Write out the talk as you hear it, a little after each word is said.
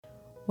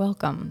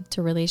Welcome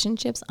to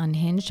Relationships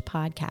Unhinged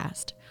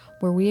podcast,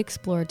 where we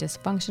explore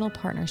dysfunctional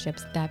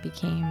partnerships that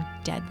became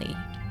deadly.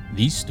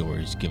 These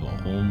stories give a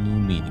whole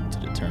new meaning to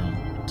the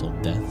term, till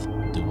death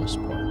do us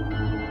part.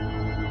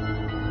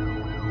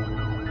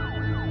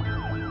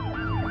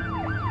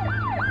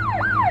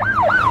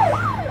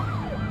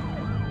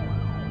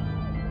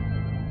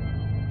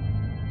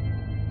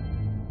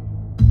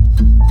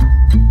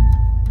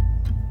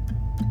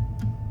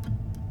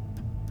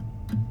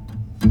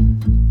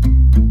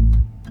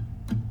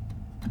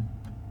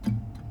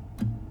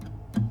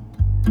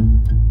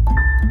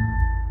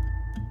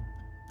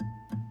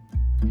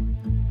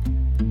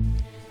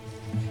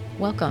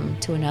 Welcome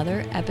to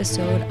another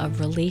episode of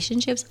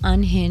Relationships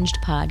Unhinged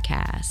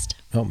podcast.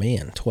 Oh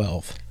man,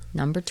 12.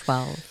 Number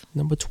 12.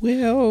 Number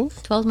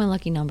 12. 12 is my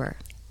lucky number.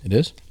 It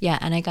is? Yeah,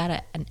 and I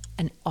got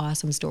an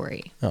awesome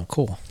story. Oh,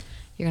 cool.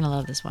 You're going to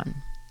love this one.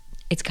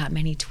 It's got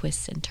many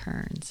twists and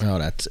turns. Oh,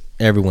 that's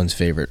everyone's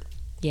favorite.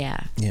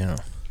 Yeah. Yeah.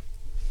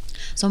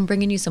 So I'm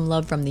bringing you some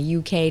love from the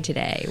UK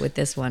today with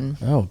this one.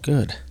 Oh,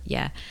 good.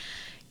 Yeah.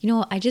 You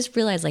know, I just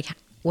realized, like,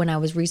 when I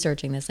was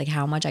researching this, like,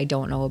 how much I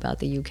don't know about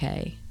the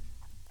UK.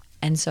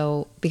 And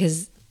so,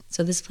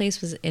 so this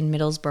place was in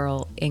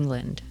Middlesbrough,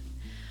 England.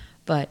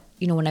 But,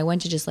 you know, when I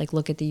went to just, like,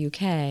 look at the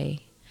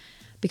UK,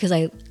 because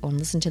I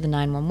listened to the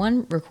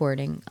 911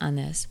 recording on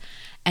this,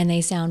 and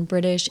they sound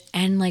British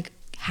and, like,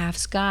 half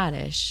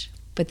Scottish.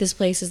 But this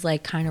place is,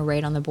 like, kind of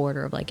right on the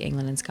border of, like,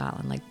 England and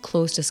Scotland, like,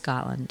 close to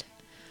Scotland,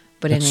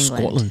 but That's in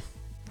England. Scotland.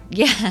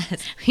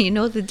 Yes. You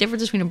know the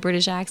difference between a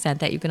British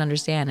accent that you can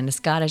understand and a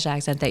Scottish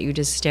accent that you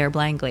just stare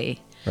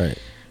blankly. Right.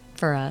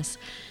 For us,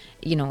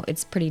 you know,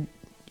 it's pretty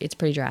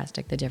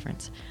drastic, the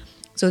difference.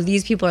 So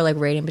these people are like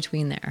right in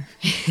between there.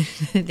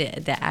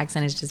 the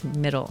accent is just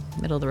middle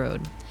of the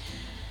road.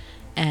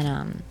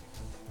 And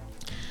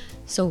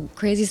so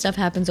crazy stuff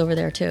happens over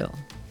there too.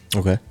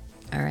 Okay.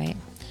 All right.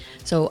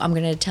 So I'm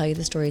going to tell you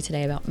the story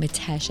today about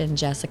Mitesh and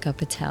Jessica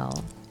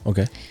Patel.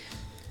 Okay.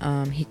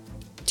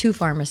 Two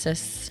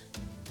pharmacists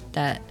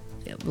that,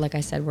 like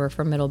I said, were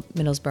from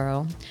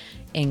Middlesbrough,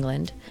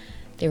 England.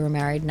 They were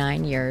married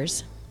 9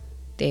 years.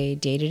 They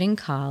dated in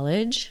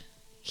college.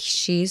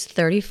 She's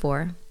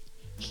 34.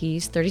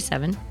 He's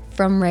 37.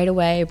 From right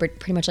away,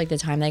 pretty much like the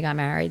time they got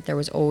married, there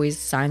was always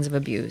signs of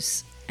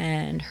abuse.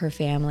 And her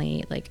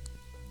family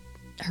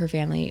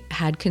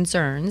had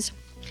concerns.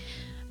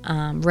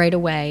 Right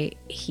away,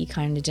 he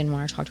kind of didn't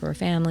want to talk to her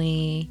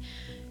family.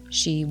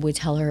 She would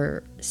tell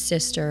her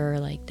sister,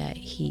 like, that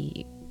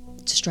he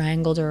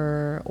strangled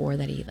her, or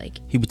that he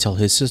would tell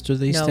his sister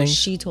these things? No,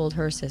 she told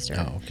her sister.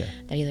 Oh, okay.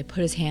 That he, like,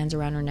 put his hands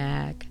around her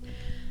neck,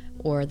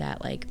 or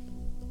that, like,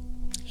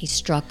 he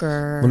struck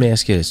her. Let me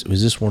ask you this.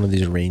 Was this one of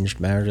these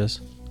arranged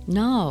marriages?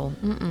 No.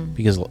 Mm-mm.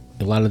 Because a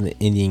lot of the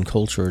Indian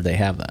culture, they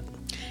have that.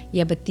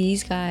 Yeah, but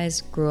these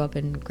guys grew up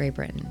in Great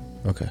Britain.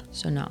 Okay.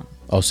 So no.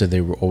 Oh, so they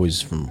were always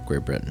from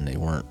Great Britain. They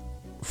weren't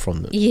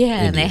from the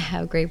Yeah, India. and they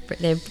have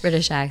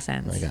British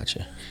accents. I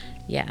gotcha.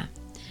 Yeah.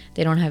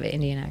 They don't have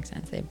Indian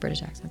accents. They have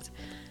British accents.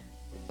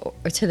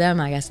 Or to them,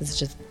 I guess it's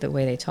just the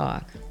way they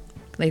talk.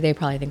 Like, they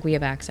probably think we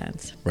have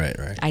accents. Right.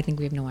 I think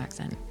we have no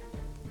accent.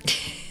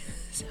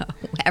 So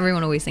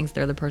everyone always thinks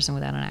they're the person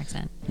without an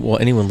accent. Well,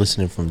 anyone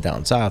listening from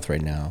down south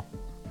right now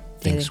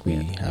thinks think we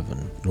we have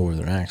a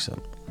northern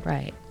accent.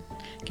 Right.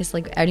 I guess,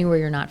 like, anywhere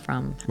you're not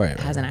from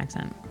has an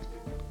accent.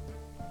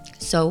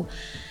 So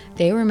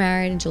they were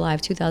married in July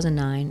of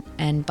 2009,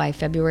 and by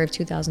February of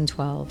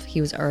 2012, he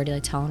was already,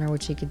 like, telling her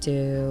what she could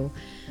do,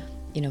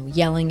 you know,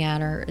 yelling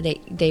at her.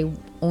 They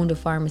owned a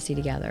pharmacy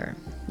together,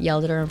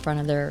 yelled at her in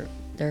front of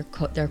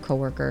their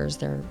coworkers,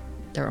 their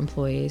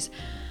employees.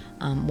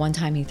 One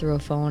time he threw a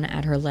phone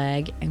at her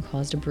leg and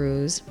caused a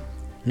bruise.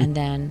 And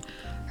then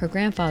her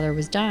grandfather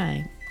was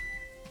dying.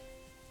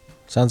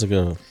 Sounds like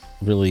a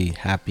really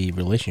happy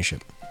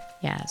relationship.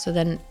 Yeah, so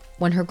then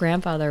when her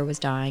grandfather was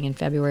dying in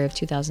February of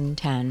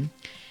 2010,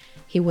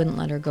 he wouldn't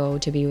let her go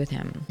to be with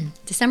him.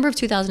 December of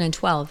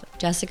 2012,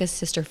 Jessica's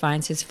sister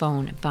finds his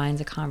phone and finds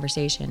a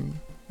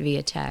conversation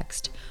via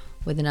text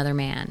with another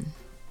man,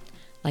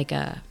 like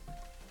a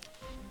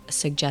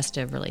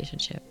suggestive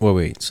relationship.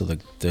 Wait. So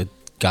the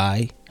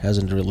guy has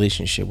a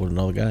relationship with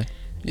another guy?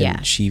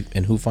 Yeah.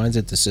 And who finds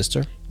it? The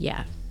sister?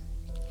 Yeah.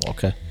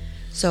 Okay.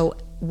 So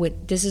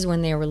this is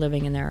when they were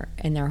living in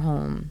their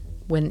home,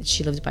 when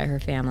she lived by her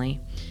family.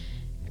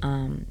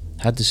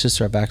 How'd the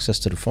sister have access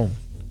to the phone?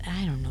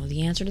 I don't know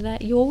the answer to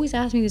that. You always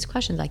ask me these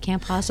questions. I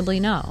can't possibly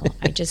know.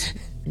 I just...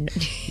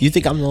 You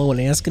think I'm the only one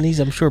asking these?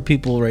 I'm sure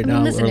people right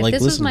now listen, are like, if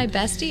this was listen. my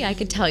bestie, I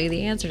could tell you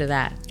the answer to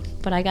that.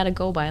 But I got to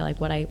go by, like,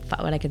 what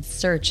I could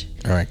search.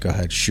 All right, go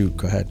ahead, shoot.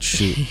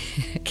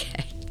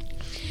 Okay.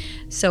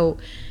 So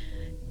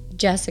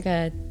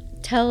Jessica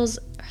tells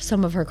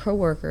some of her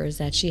coworkers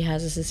that she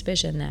has a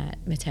suspicion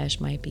that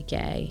Mitesh might be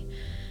gay,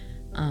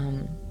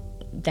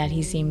 that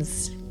he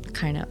seems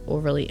kind of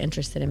overly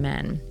interested in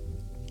men.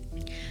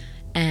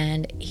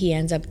 And he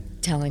ends up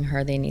telling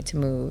her they need to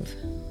move.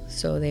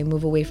 So they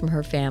move away from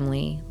her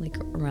family, like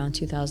around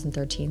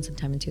 2013,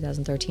 sometime in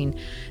 2013.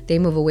 They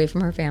move away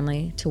from her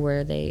family to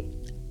where they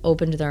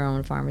opened their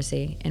own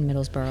pharmacy in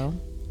Middlesbrough.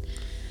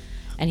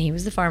 And he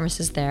was the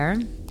pharmacist there.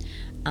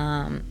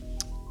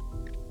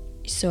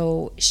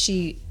 So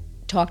she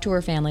talked to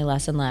her family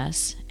less and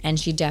less, and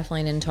she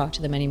definitely didn't talk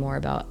to them anymore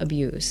about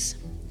abuse.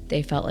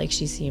 They felt like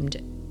she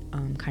seemed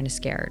kind of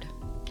scared.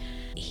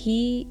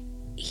 He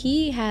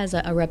has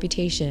a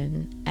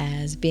reputation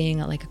as being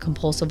like a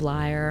compulsive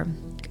liar,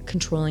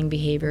 controlling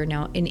behavior.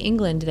 Now, in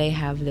England, they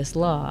have this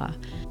law,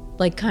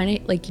 like kind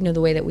of like, you know,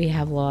 the way that we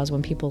have laws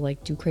when people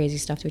like do crazy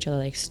stuff to each other,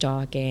 like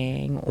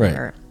stalking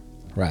or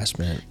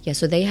harassment. Yeah,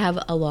 so they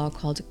have a law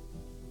called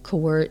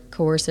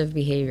coercive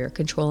behavior,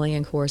 controlling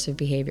and coercive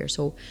behavior.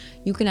 So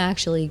you can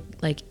actually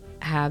like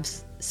have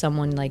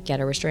someone like get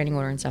a restraining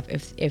order and stuff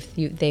if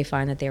they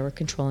find that they were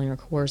controlling or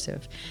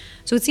coercive.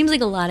 So it seems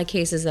like a lot of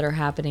cases that are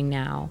happening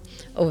now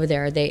over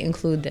there, they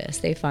include this.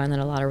 They find that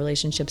a lot of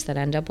relationships that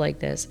end up like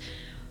this,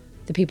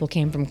 the people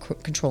came from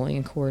controlling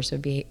and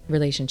coercive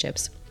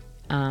relationships.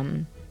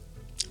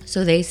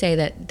 So they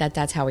say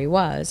that's how he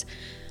was.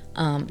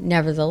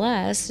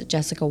 Nevertheless,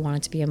 Jessica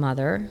wanted to be a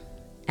mother,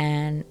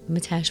 and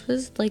Mitesh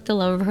was like the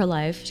love of her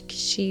life.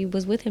 She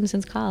was with him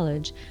since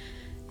college,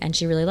 and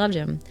she really loved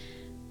him.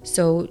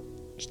 So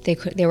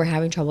they were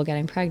having trouble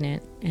getting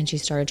pregnant, and she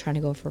started trying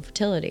to go for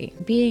fertility.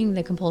 Being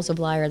the compulsive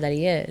liar that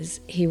he is,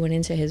 he went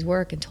into his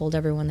work and told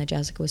everyone that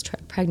Jessica was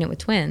pregnant with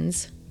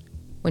twins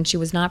when she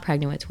was not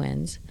pregnant with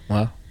twins.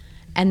 Wow.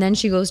 And then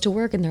she goes to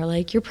work, and they're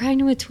like, "You're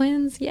pregnant with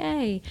twins?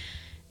 Yay."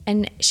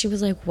 And she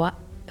was like, "What?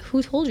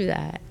 Who told you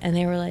that?" And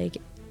they were like,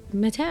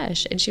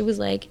 "Mitesh." And she was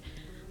like,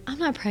 "I'm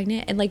not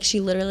pregnant." And like she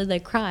literally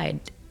like cried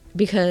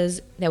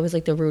because that was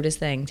like the rudest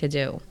thing to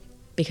do,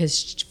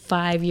 because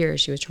 5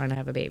 years she was trying to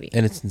have a baby.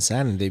 And it's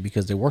insanity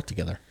because they work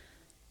together.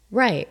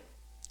 Right.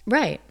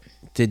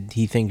 Did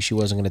he think she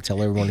wasn't going to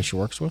tell everyone that she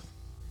works with?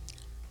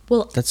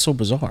 Well, that's so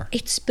bizarre.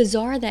 It's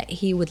bizarre that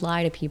he would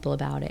lie to people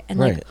about it. And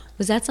like,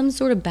 was that some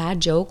sort of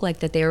bad joke? Like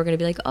that they were going to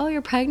be like, "Oh,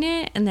 you're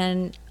pregnant," and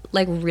then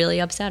like really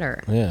upset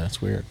her. Yeah,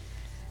 that's weird.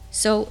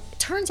 So it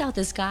turns out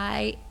this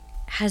guy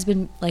has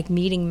been like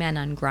meeting men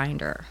on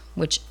Grindr,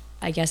 which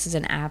I guess is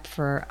an app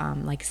for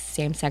like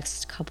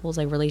same-sex couples,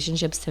 like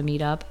relationships to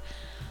meet up.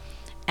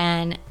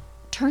 And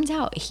turns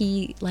out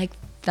he like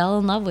fell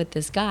in love with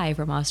this guy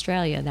from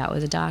Australia that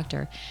was a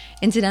doctor.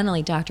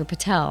 Incidentally, Dr.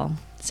 Patel,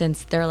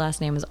 since their last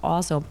name is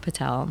also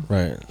Patel.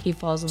 Right. He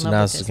falls in love with this. So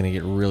now this is going to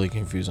get really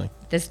confusing.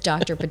 This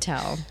Dr.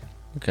 Patel.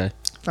 Okay.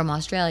 From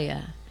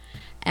Australia.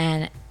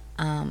 And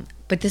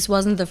but this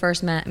wasn't the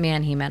first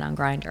man he met on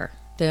Grindr.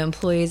 The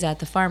employees at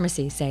the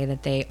pharmacy say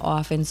that they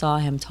often saw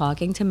him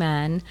talking to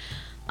men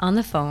on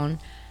the phone,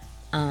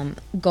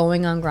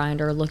 going on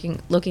Grindr,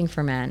 looking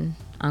for men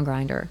on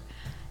Grindr.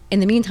 In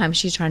the meantime,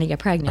 she's trying to get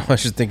pregnant. I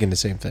was just thinking the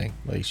same thing.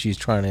 Like she's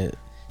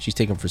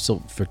taking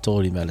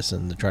fertility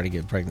medicine to try to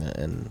get pregnant,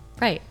 and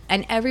right.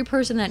 And every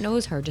person that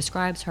knows her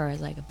describes her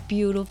as like a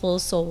beautiful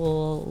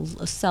soul,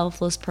 a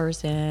selfless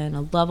person,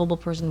 a lovable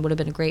person, would have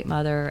been a great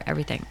mother,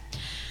 everything.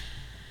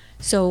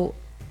 So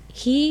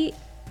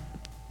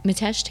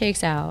Mitesh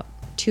takes out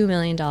 $2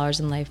 million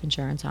in life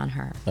insurance on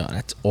her. Oh,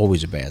 that's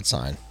always a bad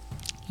sign.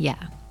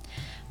 Yeah.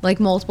 Like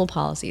multiple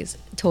policies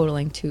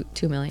totaling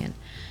 $2 million.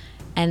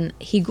 And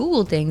he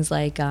Googled things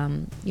like,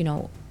 you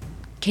know,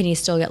 can you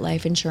still get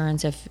life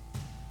insurance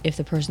if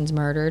the person's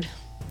murdered?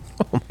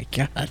 Oh my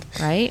God.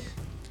 Right?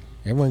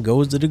 Everyone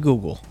goes to the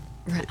Google.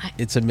 Right.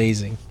 It's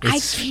amazing.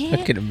 It's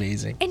fucking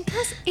amazing. And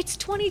plus, it's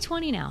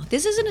 2020 now.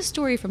 This isn't a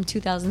story from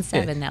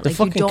 2007 that like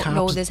you don't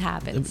know this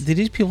happens. Did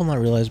these people not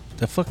realize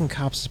the fucking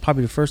cops is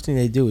probably the first thing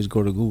they do is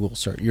go to Google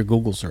your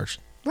Google search.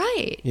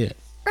 Right. Yeah.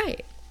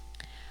 Right.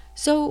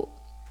 So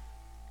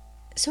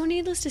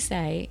needless to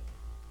say,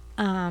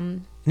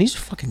 and these are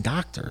fucking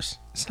doctors.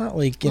 It's not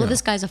like, you know.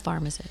 This guy's a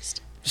pharmacist.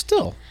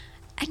 Still.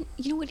 And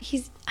you know what?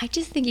 I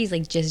just think he's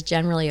like just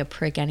generally a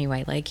prick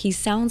anyway. Like he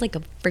sounds like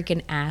a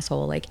freaking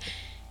asshole. Like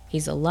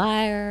he's a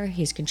liar,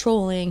 he's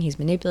controlling, he's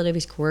manipulative,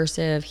 he's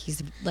coercive,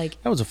 he's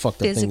like that was a fucked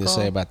up physical. thing to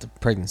say about the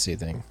pregnancy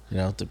thing. You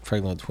know, the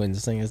pregnant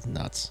twins thing is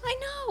nuts. I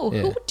know.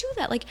 Yeah. Who would do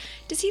that? Like,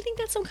 does he think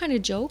that's some kind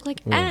of joke?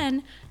 Like,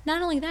 and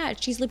not only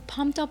that, she's like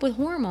pumped up with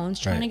hormones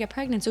trying to get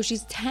pregnant. So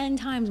she's 10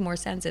 times more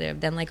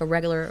sensitive than like a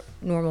regular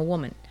normal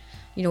woman.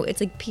 You know,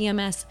 it's like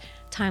PMS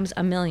times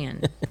a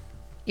million,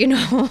 you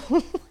know?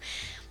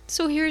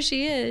 So here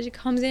she is. She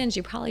comes in.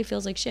 She probably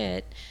feels like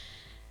shit.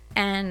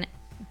 And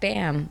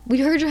bam, we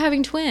heard you're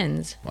having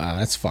twins. Wow,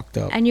 that's fucked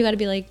up. And you got to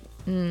be like,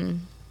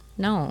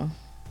 no.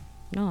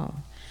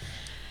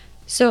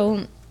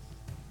 So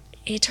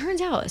it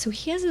turns out, so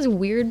he has this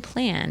weird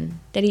plan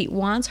that he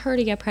wants her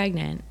to get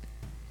pregnant,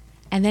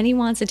 and then he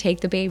wants to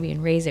take the baby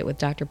and raise it with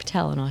Dr.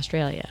 Patel in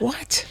Australia.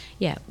 What?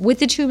 Yeah, with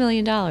the $2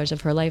 million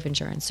of her life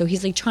insurance. So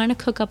he's like trying to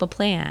cook up a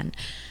plan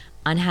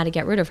on how to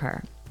get rid of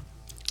her.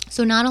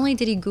 So not only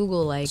did he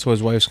Google like... So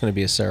his wife's going to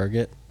be a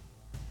surrogate?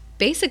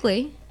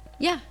 Basically.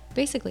 Yeah,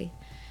 basically.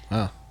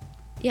 Wow.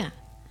 Yeah.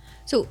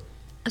 So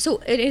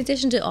in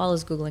addition to all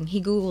his Googling,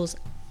 he Googles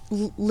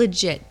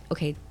legit,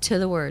 okay, to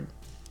the word,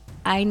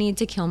 I need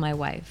to kill my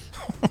wife.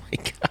 Oh my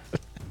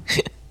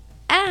God.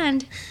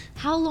 And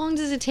How long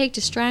does it take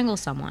to strangle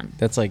someone?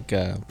 That's like,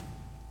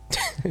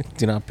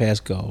 do not pass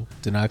go.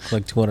 Do not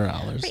collect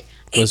 $200. Right.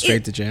 Go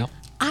straight to jail.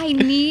 I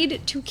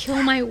need to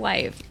kill my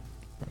wife.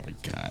 Oh my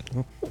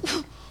God.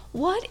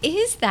 What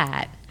is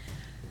that?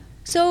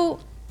 So,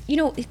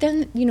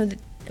 then,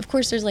 of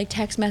course there's like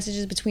text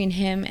messages between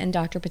him and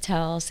Dr.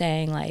 Patel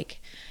saying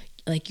like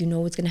what's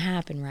going to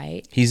happen,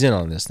 right? He's in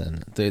on this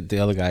then. The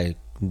other guy,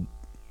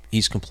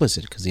 he's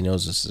complicit because he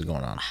knows this is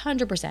going on.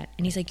 100%.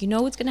 And he's like,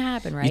 what's going to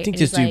happen, right? You think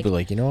and this dude would be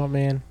like, you know what,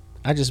 man?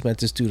 I just met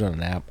this dude on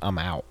an app. I'm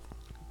out.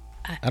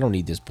 I don't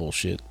need this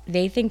bullshit.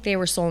 They think they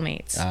were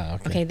soulmates.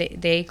 Okay.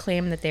 They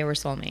claim that they were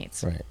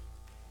soulmates. Right.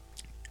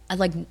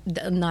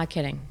 I'm not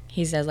kidding.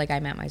 He says like I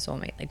met my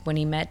soulmate. Like when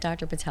he met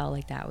Dr. Patel,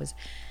 like that was,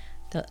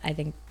 I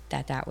think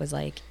that was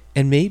like.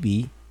 And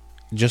maybe,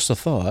 just a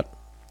thought,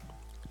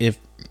 if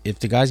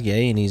the guy's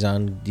gay and he's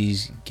on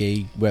these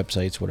gay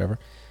websites, whatever,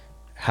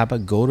 how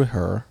about go to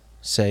her,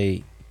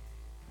 say,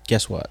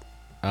 guess what?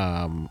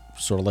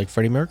 Sort of like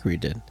Freddie Mercury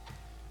did.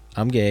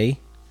 I'm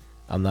gay.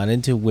 I'm not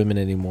into women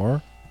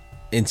anymore.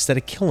 Instead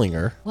of killing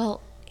her.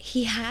 Well,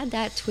 he had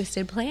that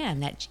twisted plan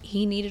that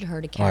he needed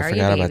her to carry a baby.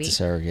 I forgot about the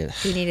surrogate.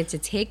 He needed to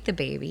take the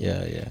baby.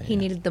 Yeah. He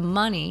needed the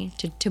money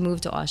to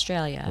move to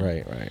Australia.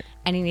 Right.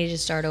 And he needed to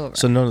start over.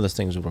 So none of those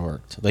things would have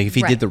worked. Like if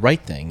he did the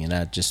right thing and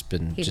not just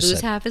been... He'd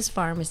lose half his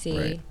pharmacy.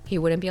 Right. He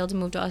wouldn't be able to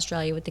move to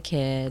Australia with the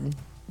kid.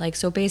 Like,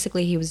 so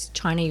basically he was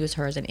trying to use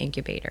her as an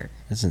incubator.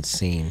 That's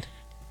insane.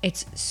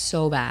 It's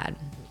so bad.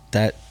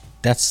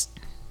 That's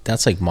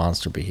like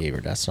monster behavior.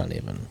 That's not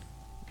even...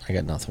 I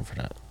got nothing for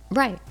that.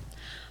 Right.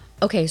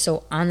 Okay,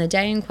 so on the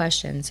day in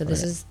question, so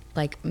this is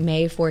like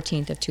May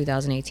 14th of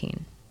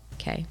 2018.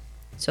 Okay.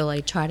 So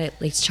like try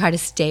to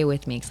stay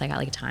with me because I got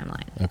like a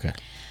timeline. Okay.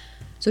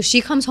 So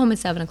she comes home at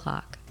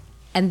 7:00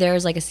 and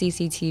there's like a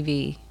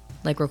CCTV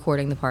like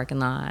recording the parking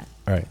lot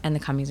and the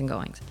comings and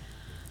goings,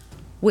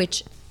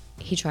 which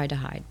he tried to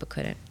hide but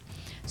couldn't.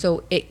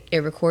 So it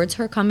records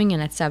her coming in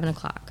at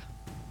 7:00,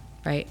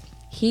 right?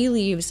 He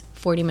leaves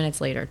 40 minutes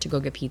later to go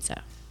get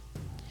pizza.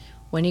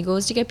 When he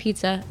goes to get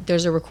pizza,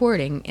 there's a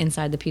recording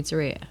inside the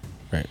pizzeria.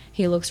 Right.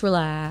 He looks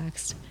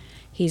relaxed.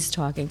 He's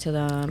talking to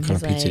them. What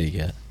kind of pizza do you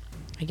get?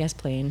 I guess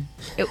plain.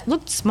 It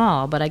looked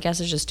small, but I guess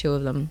it's just two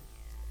of them.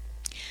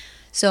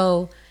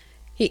 So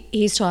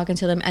he's talking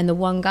to them, and the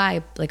one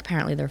guy, like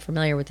apparently they're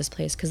familiar with this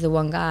place because the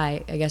one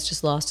guy, I guess,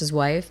 just lost his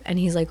wife, and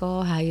he's like,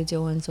 "Oh, how you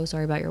doing? So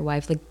sorry about your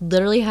wife." Like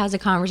literally has a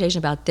conversation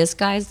about this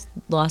guy's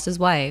lost his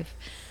wife.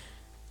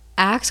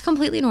 Acts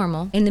completely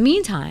normal. In the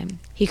meantime,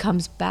 he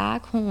comes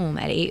back home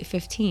at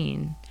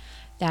 8:15.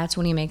 That's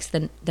when he makes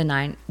the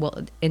 9.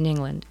 Well, in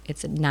England,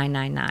 it's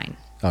 999.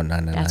 Oh,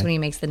 999. That's when he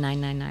makes the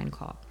 999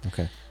 call.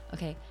 Okay.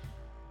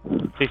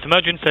 Police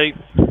emergency.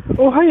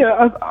 Oh,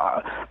 hiya.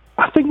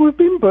 I think we've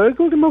been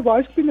burgled and my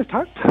wife's been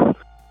attacked.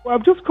 Well,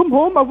 I've just come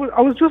home. I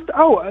was just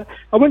out.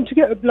 I went to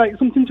get like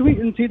something to eat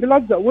and see the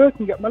lads at work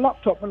and get my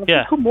laptop. And I've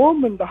just come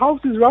home and the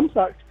house is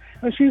ransacked.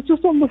 And she's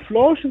just on the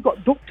floor. She's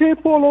got duct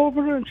tape all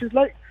over her and she's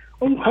like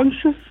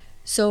unconscious.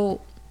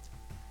 So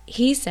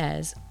he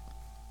says,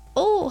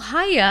 "Oh,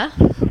 hiya."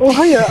 Oh,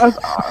 hiya.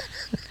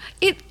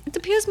 It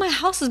appears my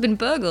house has been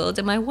burgled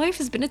and my wife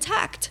has been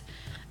attacked.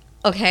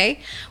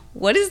 Okay,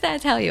 what does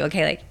that tell you?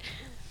 Okay, like,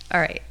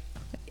 all right.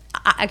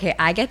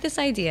 I get this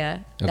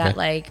idea that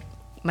like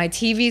my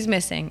TV's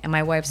missing and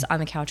my wife's on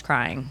the couch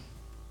crying.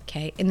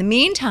 Okay, in the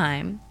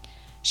meantime,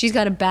 she's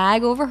got a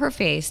bag over her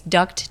face,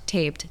 duct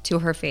taped to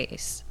her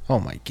face. Oh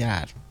my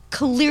God.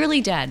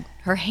 Clearly dead.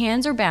 Her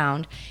hands are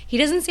bound. He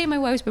doesn't say my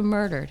wife's been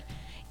murdered.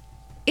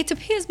 It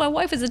appears my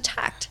wife is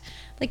attacked.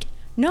 Like,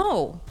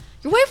 no,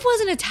 your wife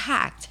wasn't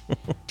attacked.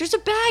 There's a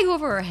bag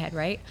over her head,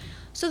 right?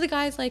 So the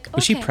guy's like, okay.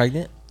 Was she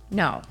pregnant?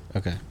 No.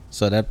 Okay.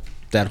 So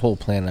that whole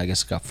plan, I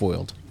guess, got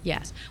foiled.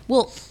 Yes.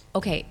 Well,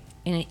 okay.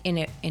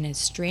 In a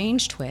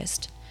strange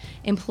twist,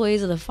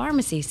 employees of the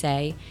pharmacy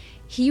say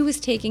he was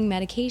taking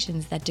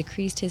medications that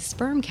decreased his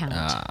sperm count.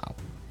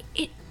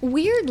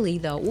 Weirdly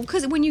though,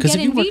 because when you get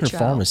in vitro, work in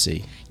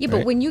pharmacy,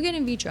 but when you get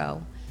in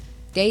vitro,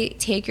 they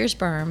take your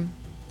sperm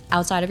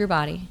outside of your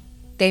body,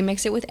 they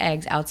mix it with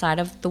eggs outside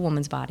of the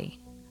woman's body,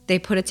 they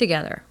put it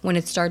together. When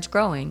it starts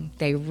growing,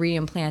 they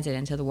reimplant it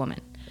into the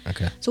woman.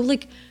 Okay. So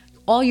like,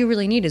 all you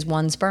really need is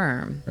one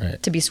sperm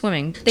to be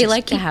swimming. They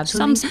like to have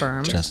some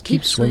sperm. Just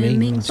keep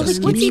swimming.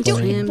 What's he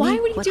doing? Why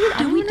would he do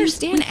that? I don't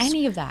understand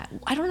any of that.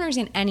 I don't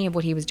understand any of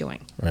what he was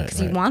doing. Because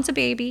he wants a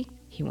baby.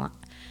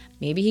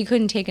 Maybe he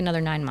couldn't take another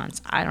 9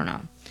 months. I don't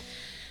know.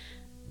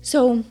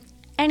 So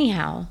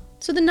anyhow,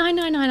 so the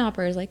 999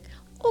 operator is like,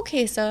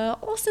 okay, sir,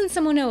 I'll send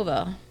someone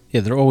over.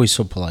 Yeah, they're always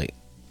so polite.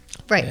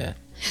 Right. Yeah.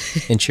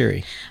 And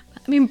cheery.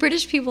 I mean,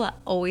 British people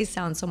always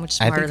sound so much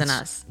smarter than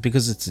us.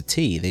 Because it's a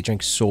tea. They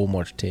drink so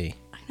much tea.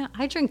 I know.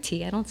 I drink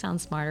tea. I don't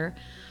sound smarter.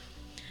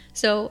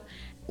 So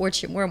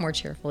we're more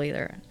cheerful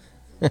either.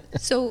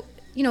 So,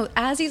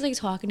 as he's like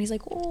talking, he's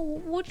like,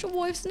 "Oh, what's your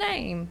wife's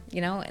name?"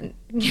 And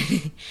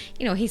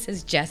he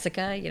says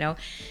Jessica,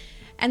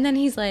 and then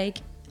he's like,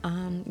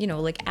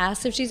 like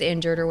asks if she's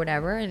injured or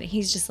whatever, and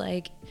he's just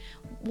like,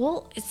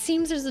 well, it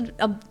seems there's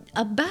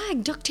a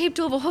bag duct taped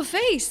over her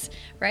face,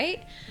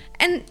 right?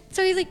 And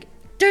so he's like,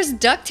 there's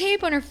duct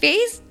tape on her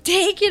face?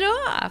 Take it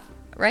off,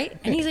 right?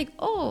 And he's like,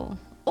 oh,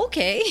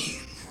 okay.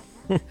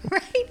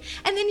 Right?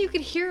 And then you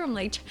could hear him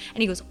like,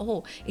 and he goes,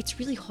 oh, it's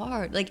really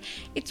hard. Like,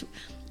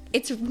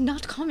 it's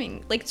not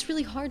coming. Like, it's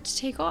really hard to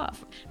take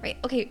off, right?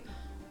 Okay.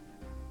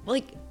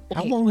 Like,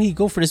 how long will he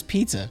go for this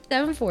pizza?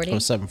 7:40. Oh,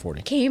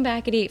 7:40. Came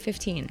back at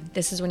 8:15.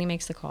 This is when he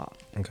makes the call.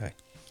 Okay.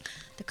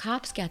 The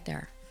cops get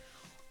there.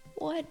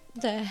 What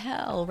the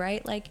hell,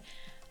 right? Like,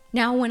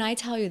 now when I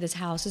tell you this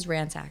house is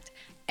ransacked,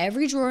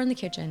 every drawer in the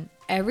kitchen,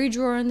 every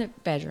drawer in the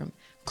bedroom,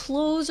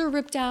 clothes are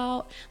ripped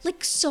out,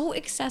 like so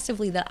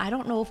excessively that I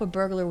don't know if a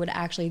burglar would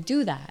actually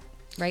do that,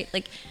 right?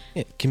 Like,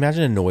 yeah, can you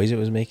imagine the noise it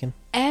was making?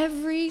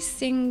 Every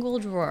single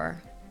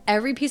drawer,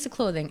 every piece of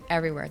clothing,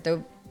 everywhere.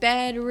 The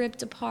bed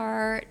ripped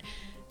apart,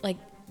 like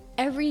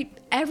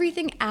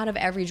everything out of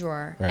every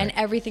drawer, right. And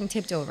everything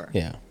tipped over.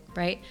 Yeah.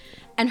 Right?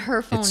 And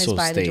her phone is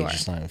by the door.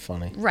 It's not even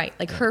funny. Right.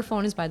 Like her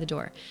phone is by the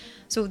door.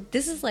 So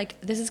this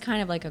is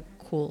kind of like a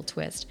cool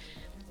twist.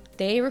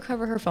 They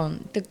recover her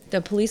phone.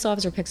 The police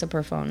officer picks up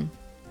her phone.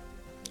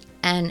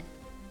 And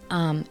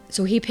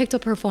so he picked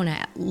up her phone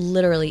at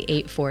literally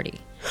 8:40.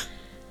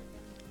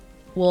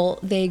 Well,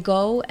 they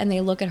go and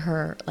they look at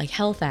her like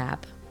health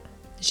app.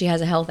 She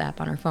has a health app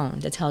on her phone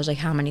that tells like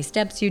how many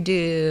steps you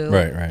do.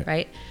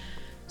 Right.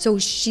 So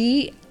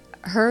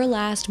her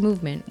last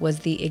movement was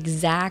the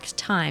exact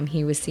time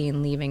he was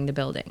seen leaving the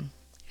building.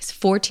 It's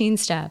 14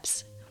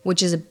 steps,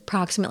 which is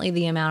approximately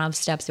the amount of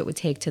steps it would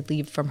take to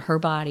leave from her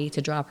body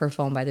to drop her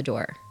phone by the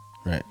door.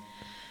 Right.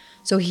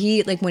 So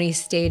he, like when he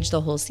staged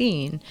the whole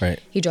scene, right.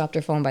 He dropped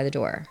her phone by the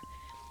door.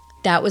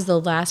 That was the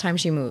last time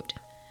she moved.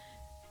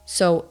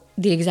 So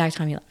the exact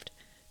time he left.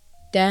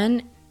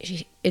 Then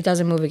it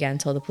doesn't move again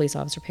until the police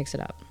officer picks it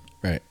up.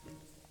 Right.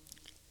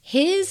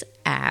 His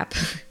app,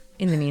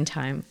 in the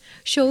meantime,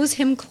 shows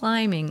him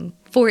climbing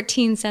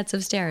 14 sets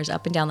of stairs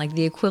up and down, like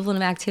the equivalent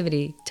of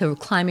activity to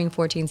climbing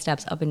 14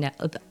 steps up and down,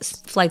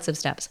 flights of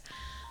steps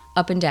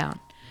up and down.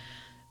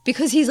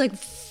 Because he's like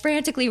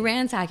frantically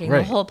ransacking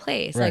the whole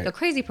place, like a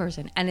crazy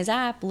person. And his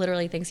app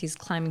literally thinks he's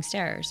climbing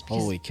stairs.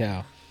 Holy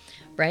cow.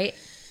 Right?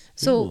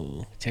 So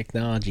ooh,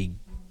 technology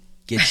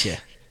gets you.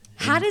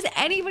 How does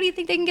anybody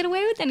think they can get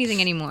away with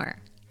anything anymore?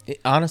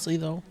 Honestly,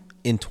 though,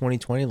 in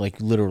 2020, like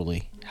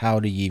literally, how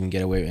do you even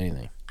get away with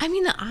anything? I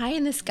mean, the eye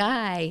in the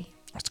sky.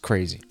 That's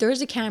crazy.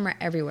 There's a camera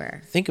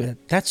everywhere. Think of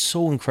it. That's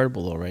so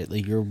incredible, though, right?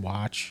 Like your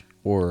watch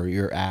or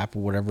your app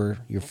or whatever,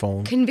 your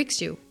phone.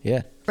 Convicts you.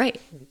 Yeah.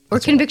 Right. Or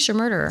convicts your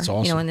murderer. That's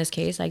awesome. In this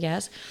case, I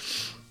guess.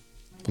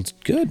 It's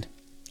good.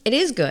 It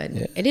is good.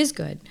 Yeah. It is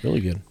good.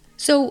 Really good.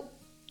 So,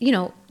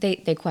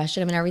 they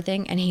question him and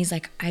everything. And he's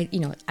like, I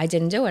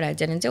didn't do it. I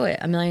didn't do it.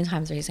 A million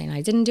times he's saying,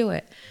 I didn't do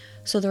it.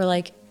 So they're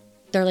like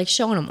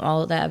showing him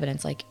all the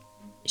evidence. Like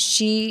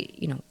she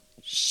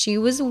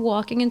was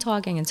walking and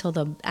talking until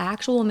the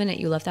actual minute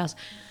you left the house.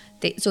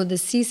 So the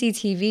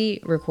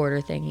CCTV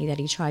recorder thingy that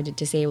he tried to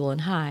disable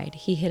and hide,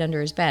 he hid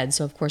under his bed.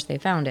 So of course they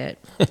found it.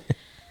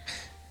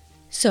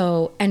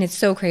 So, and it's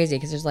so crazy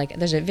because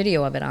there's a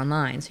video of it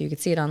online. So you could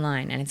see it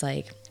online and it's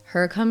like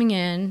her coming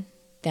in,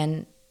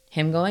 then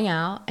him going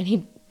out, and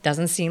he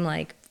doesn't seem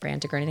like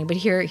frantic or anything. But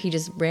here he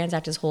just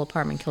ransacked his whole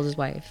apartment, killed his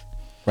wife.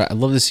 Right. I'd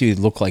love to see what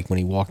it looked like when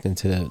he walked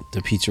into the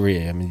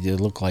pizzeria. I mean, did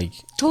it look like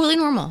totally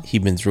normal?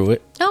 He'd been through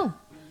it? No.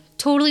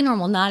 Totally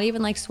normal. Not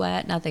even like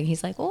sweat, nothing.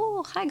 He's like,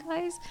 oh, hi,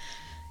 guys.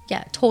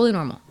 Yeah, totally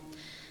normal.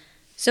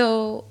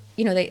 So,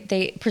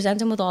 they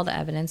present him with all the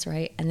evidence,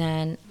 right? And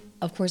then,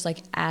 of course, like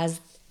as,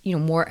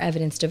 more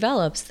evidence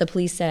develops, the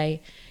police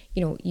say,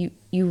 you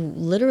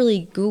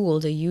literally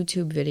Googled a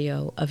YouTube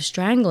video of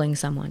strangling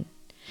someone.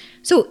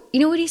 So, you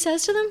know what he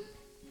says to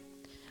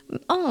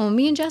them? Oh,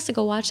 me and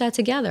Jessica watched that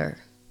together,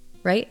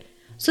 right?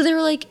 So they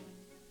were like,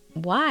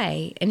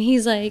 why? And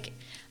he's like,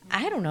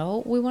 I don't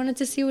know. We wanted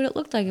to see what it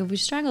looked like if we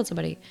strangled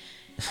somebody.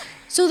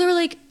 So they're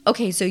like,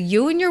 okay, so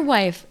you and your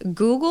wife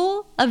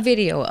Google a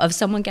video of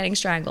someone getting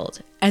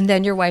strangled, and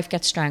then your wife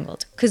gets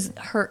strangled. Because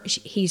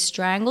he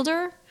strangled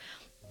her,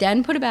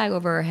 then put a bag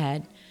over her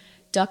head,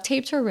 duct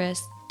taped her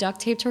wrist, duct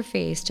taped her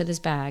face to this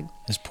bag.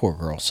 This poor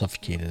girl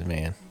suffocated,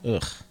 man.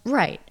 Ugh.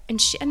 Right.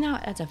 And now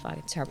that's a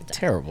fucking terrible thing.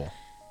 Terrible.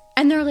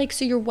 And they're like,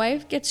 so your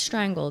wife gets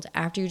strangled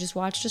after you just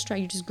watched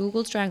you just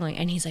Googled strangling.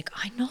 And he's like,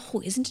 I know,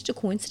 isn't it a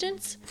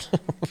coincidence?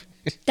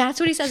 That's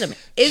what he says to him.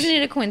 Isn't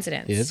it a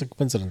coincidence? It is a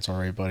coincidence, all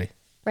right, buddy.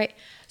 Right.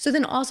 So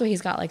then also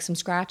he's got like some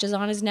scratches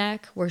on his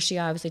neck where she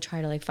obviously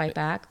tried to like fight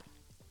back.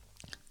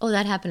 Oh,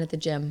 that happened at the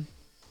gym.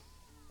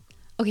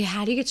 Okay,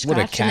 how do you get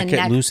scratched in the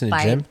neck loose in the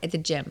gym? At the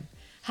gym?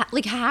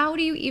 How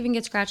do you even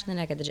get scratched in the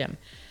neck at the gym?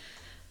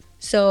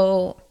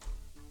 So,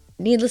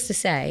 needless to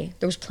say,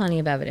 there was plenty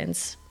of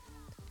evidence.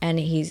 And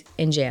he's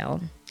in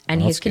jail.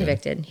 And he's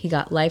convicted. Good. He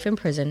got life in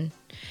prison.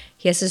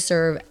 He has to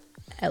serve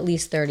at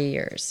least 30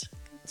 years.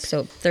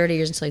 So 30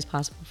 years until he's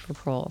possible for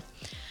parole.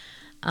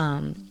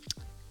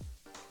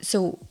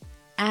 So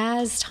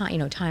as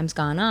time, time's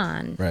gone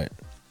on, right?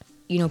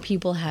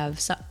 People have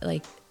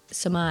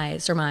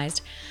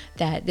surmised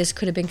that this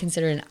could have been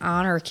considered an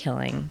honor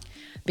killing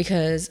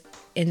because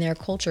in their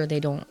culture, they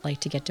don't like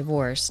to get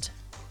divorced.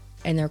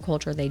 In their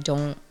culture, they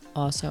don't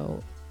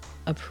also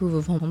approve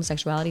of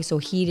homosexuality, so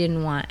he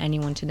didn't want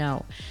anyone to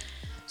know.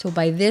 So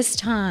by this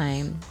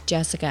time,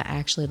 Jessica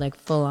actually like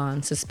full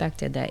on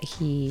suspected that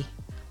he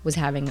was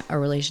having a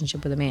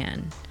relationship with a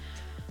man.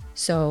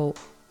 So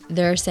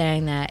they're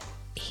saying that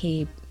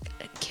he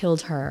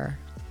killed her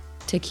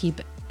to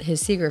keep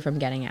his secret from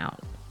getting out,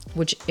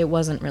 which it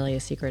wasn't really a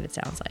secret, it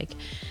sounds like.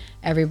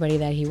 Everybody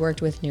that he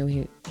worked with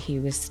knew he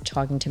was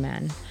talking to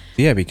men.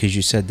 Yeah, because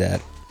you said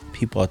that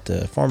people at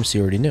the pharmacy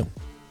already knew.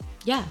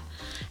 Yeah.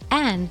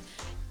 And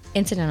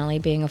incidentally,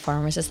 being a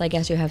pharmacist, I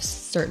guess you have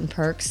certain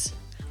perks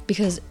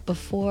because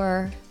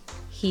before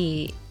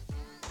he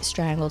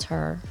strangled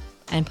her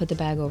and put the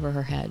bag over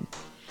her head,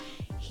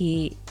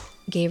 he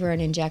gave her an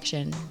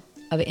injection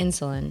of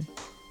insulin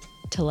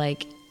to,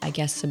 like, I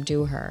guess,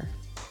 subdue her.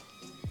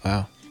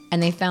 Wow.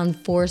 And they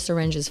found 4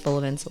 syringes full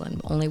of insulin.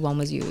 Only one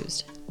was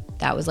used.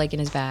 That was, like, in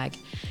his bag.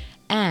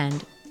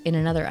 And in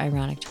another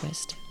ironic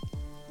twist,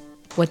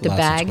 what the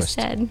bag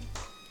said,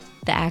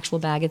 the actual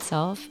bag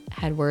itself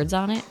had words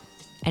on it,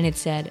 and it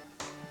said,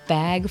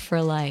 "Bag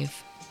for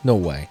life." No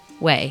way.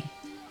 Way.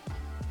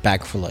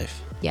 Bag for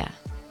life. Yeah.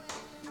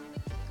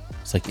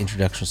 It's like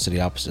introductions to the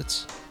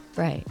opposites.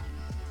 Right.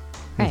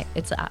 Right.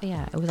 It's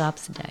it was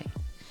opposite day.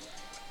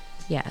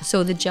 Yeah.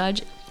 So the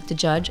judge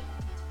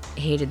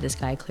hated this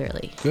guy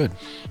clearly. Good.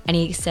 And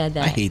he said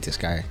that I hate this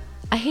guy.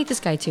 I hate this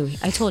guy too.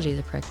 I told you he's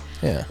a prick.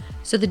 Yeah.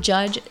 So the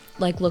judge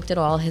like looked at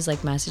all his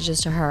like messages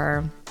to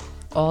her,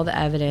 all the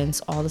evidence,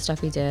 all the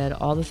stuff he did,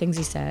 all the things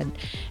he said,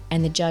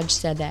 and the judge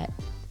said that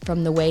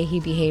from the way he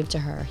behaved to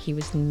her, he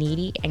was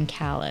needy and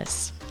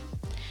callous.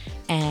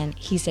 And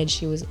he said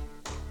she was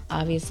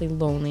obviously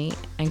lonely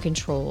and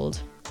controlled,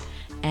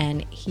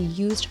 and he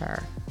used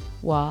her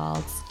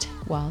whilst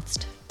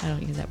I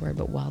don't use that word,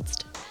 but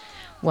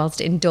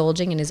whilst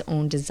indulging in his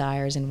own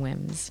desires and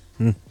whims.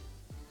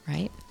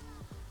 Right?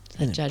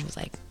 So the judge was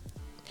like,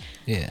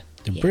 yeah.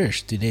 The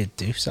British, they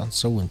sound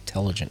so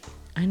intelligent.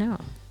 I know.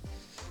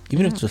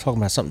 Even if they're talking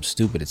about something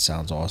stupid, it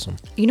sounds awesome.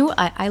 You know,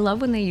 I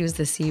love when they use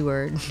the C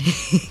word.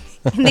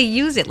 And they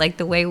use it like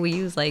the way we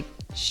use like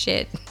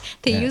shit.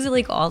 They use it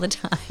like all the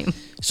time.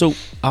 So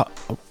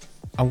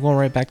I'm going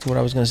right back to what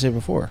I was going to say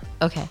before.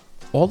 Okay.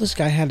 All this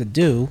guy had to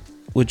do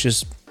was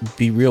just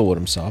be real with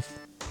himself.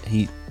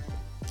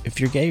 If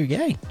you're gay, you're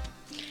gay.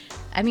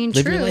 I mean,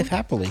 Live true. your life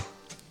happily.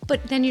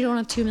 But then you don't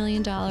have $2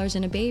 million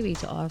and a baby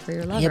to offer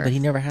your lover. Yeah, but he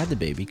never had the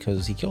baby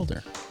because he killed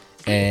her.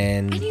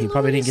 And he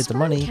probably didn't get the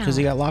money because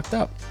he got locked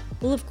up.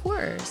 Well, of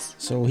course.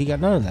 So he got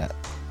none of that.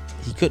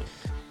 He could.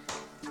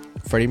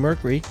 Freddie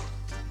Mercury.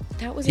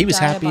 That was he was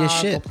happy as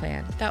shit.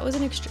 Plan. That was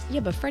an extra.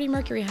 Yeah, but Freddie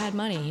Mercury had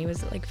money. He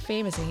was like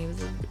famous and he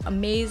was an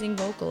amazing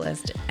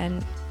vocalist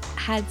and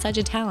had such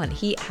a talent.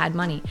 He had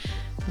money.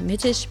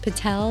 Mitish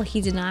Patel,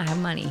 he did not have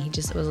money. He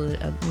just was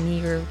a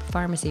meager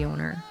pharmacy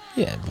owner.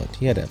 Yeah, but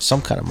he had to have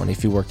some kind of money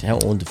if he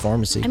owned the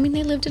pharmacy. I mean,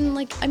 they lived in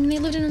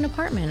an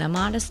apartment, a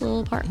modest little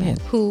apartment.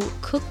 Yeah. Who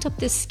cooked up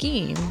this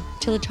scheme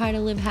to try to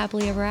live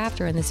happily ever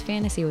after in this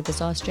fantasy with this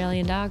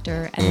Australian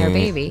doctor and their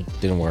baby.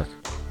 Didn't work.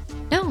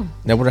 No.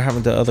 Now what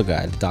happened to the other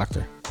guy, the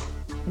doctor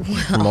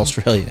from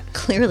Australia?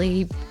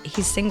 Clearly,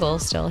 he's single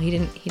still. He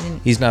didn't.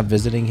 He's not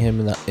visiting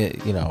him,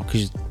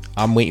 because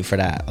I'm waiting for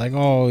that. Like,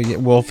 oh, yeah,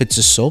 well, if it's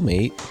his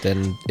soulmate,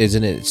 then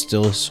isn't it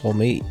still his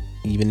soulmate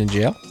even in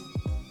jail?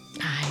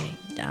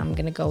 I'm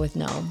gonna go with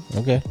no.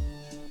 Okay.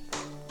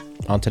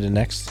 On to the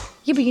next.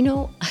 Yeah,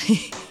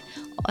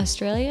 but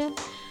Australia,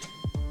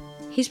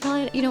 he's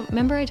probably,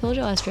 remember I told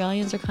you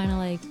Australians are kind of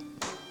like,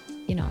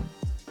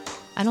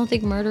 I don't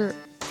think murder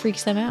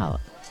freaks them out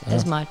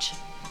as much.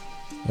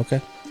 Okay.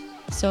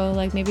 So,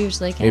 like, maybe he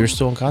was like, maybe you're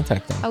still in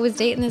contact then. I was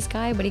dating this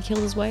guy, but he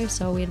killed his wife,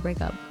 so we had to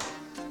break up.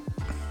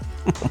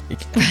 Oh my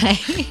God.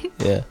 Right?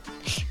 Yeah.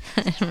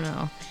 I don't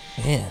know.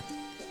 Man.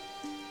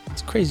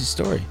 It's a crazy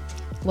story.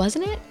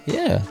 Wasn't it?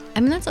 Yeah. I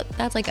mean,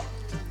 that's like a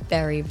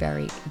very,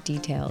 very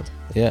detailed.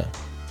 Yeah.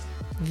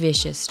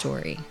 Vicious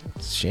story.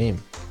 It's a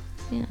shame.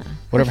 Yeah.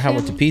 Whatever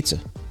happened with the pizza?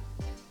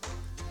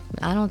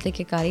 I don't think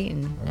it got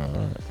eaten. All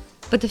right.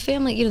 But the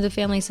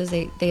family says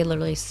they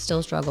literally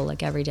still struggle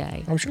like every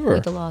day. I'm sure.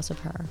 With the loss of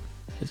her.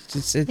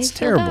 It's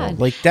terrible. Bad.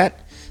 Like that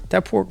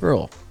poor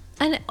girl.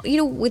 And,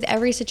 with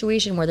every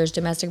situation where there's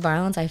domestic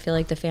violence, I feel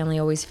like the family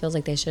always feels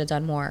like they should have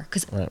done more.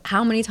 Because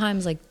how many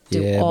times,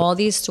 all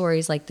these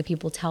stories, like, the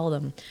people tell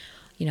them,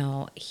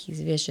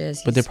 he's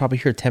vicious. But they probably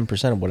hear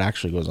 10% of what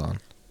actually goes on.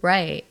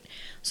 Right.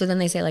 So then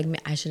they say, like,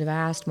 I should have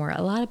asked more.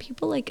 A lot of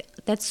people, like,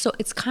 it's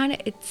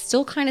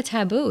still kind of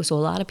taboo. So a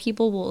lot of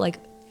people will, like,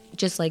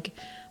 just, like,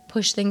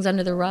 push things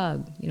under the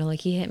rug.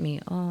 Like, he hit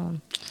me. Oh,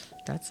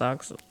 that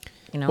sucks.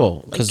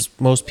 Well, because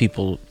most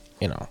people,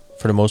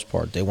 for the most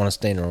part, they want to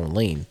stay in their own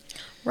lane.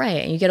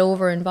 Right, and you get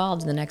over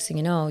involved, and the next thing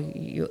you know,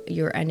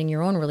 you're ending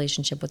your own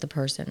relationship with the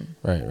person.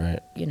 Right.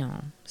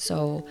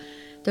 So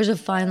there's a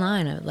fine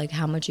line of like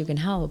how much you can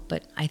help,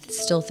 but I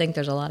still think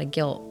there's a lot of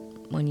guilt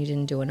when you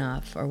didn't do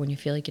enough or when you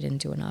feel like you didn't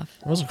do enough.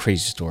 It was a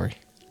crazy story.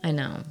 I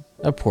know.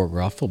 That poor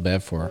girl. I feel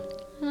bad for her.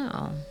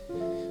 Oh.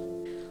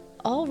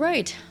 All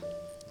right.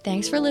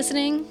 Thanks for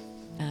listening.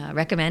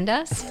 Recommend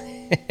us.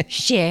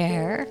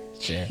 Share.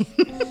 Share And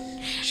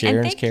is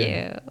thank caring.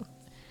 you.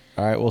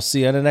 All right. We'll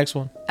see you on the next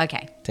one.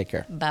 Okay. Take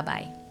care.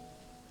 Bye-bye.